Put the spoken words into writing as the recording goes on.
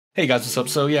Hey guys, what's up?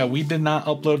 So yeah, we did not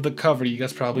upload the cover. You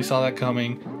guys probably saw that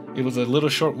coming. It was a little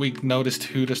short week notice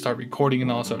too to start recording and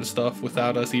all sort of stuff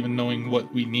without us even knowing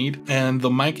what we need. And the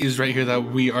mic is right here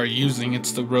that we are using.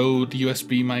 It's the Rode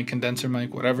USB mic, condenser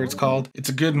mic, whatever it's called. It's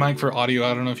a good mic for audio.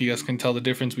 I don't know if you guys can tell the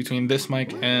difference between this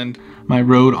mic and my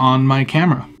Rode on my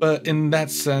camera. But in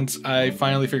that sense, I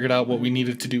finally figured out what we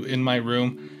needed to do in my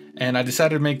room. And I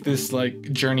decided to make this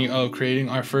like journey of creating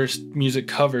our first music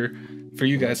cover for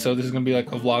you guys. So this is gonna be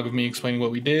like a vlog of me explaining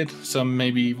what we did, some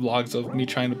maybe vlogs of me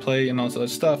trying to play and all this other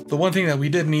stuff. The one thing that we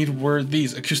did need were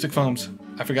these acoustic foams.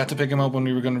 I forgot to pick them up when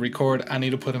we were gonna record. I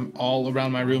need to put them all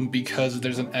around my room because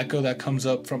there's an echo that comes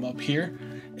up from up here,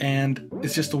 and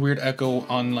it's just a weird echo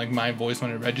on like my voice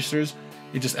when it registers.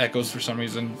 It just echoes for some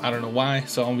reason. I don't know why.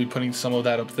 So I'll be putting some of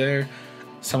that up there,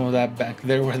 some of that back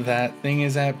there where that thing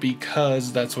is at,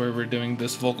 because that's where we're doing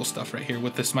this vocal stuff right here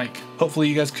with this mic. Hopefully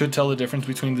you guys could tell the difference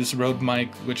between this Rode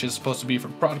mic, which is supposed to be for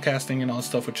broadcasting and all that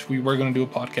stuff, which we were going to do a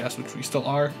podcast, which we still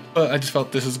are, but I just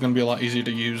felt this is going to be a lot easier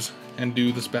to use and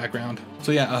do this background.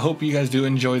 So yeah, I hope you guys do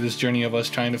enjoy this journey of us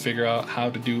trying to figure out how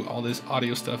to do all this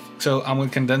audio stuff. So I'm going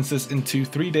to condense this into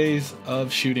 3 days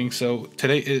of shooting. So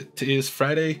today it is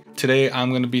Friday. Today I'm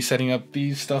going to be setting up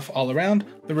these stuff all around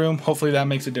the room. Hopefully that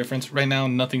makes a difference. Right now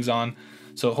nothing's on,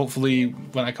 so hopefully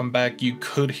when I come back you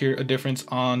could hear a difference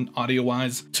on audio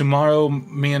wise. Tomorrow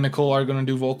me and Nicole are going to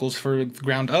do vocals for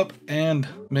Ground Up, and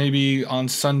maybe on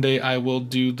Sunday I will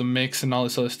do the mix and all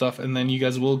this other stuff, and then you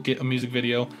guys will get a music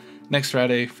video next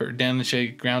Friday for Dan and Shay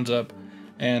Grounds Up.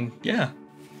 And yeah,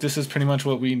 this is pretty much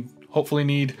what we hopefully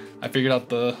need. I figured out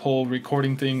the whole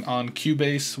recording thing on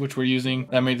Cubase, which we're using.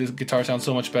 That made this guitar sound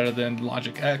so much better than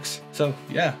Logic X. So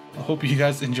yeah, I hope you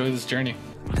guys enjoy this journey.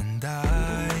 And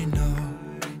I know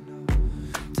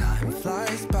time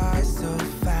flies by so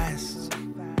fast.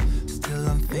 Still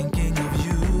I'm thinking of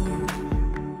you.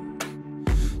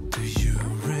 Do you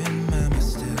remember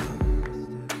still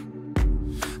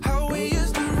how we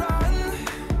used to run?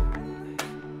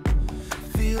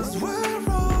 Fields were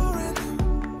roaring.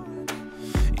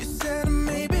 You said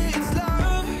maybe it's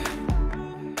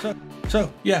love.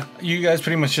 So yeah, you guys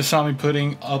pretty much just saw me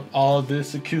putting up all of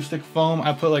this acoustic foam.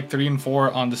 I put like 3 and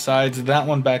 4 on the sides. That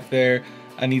one back there,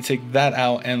 I need to take that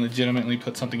out and legitimately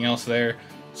put something else there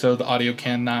so the audio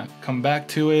cannot come back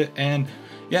to it. And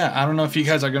yeah, I don't know if you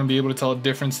guys are going to be able to tell a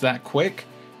difference that quick,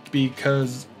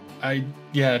 because I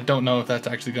don't know if that's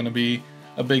actually going to be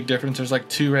a big difference. There's like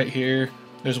 2 right here.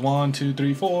 There's 1, 2,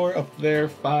 3, 4 up there,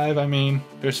 5. I mean,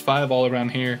 there's 5 all around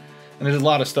here. And there's a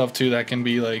lot of stuff too that can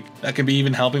be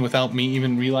even helping without me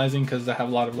even realizing, because I have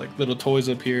a lot of like little toys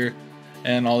up here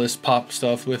and all this pop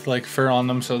stuff with like fur on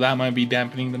them, so that might be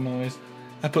dampening the noise.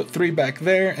 I put 3 back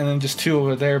there and then just 2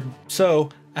 over there, so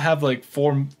I have like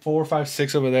 4, 5,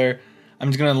 6 over there. I'm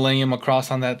just gonna lay them across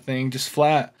on that thing just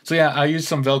flat. So yeah, I used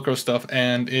some Velcro stuff,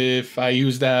 and if I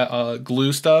use that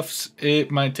glue stuff, it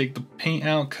might take the paint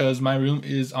out, because my room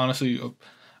is honestly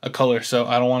a color, so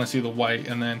I don't want to see the white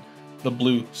and then the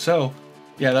blue. So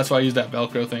yeah, that's why I used that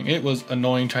Velcro thing. It was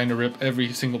annoying trying to rip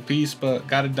every single piece, but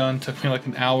got it done. Took me like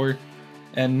an hour,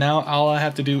 and now all I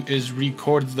have to do is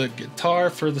record the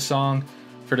guitar for the song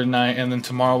for tonight, and then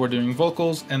tomorrow we're doing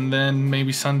vocals, and then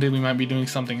maybe Sunday we might be doing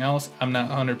something else. I'm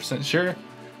not 100% sure,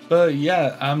 but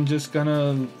yeah, I'm just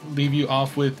gonna leave you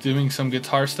off with doing some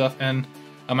guitar stuff, and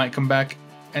I might come back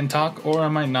and talk, or I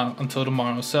might not until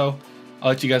tomorrow. So I'll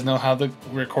let you guys know how the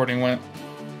recording went.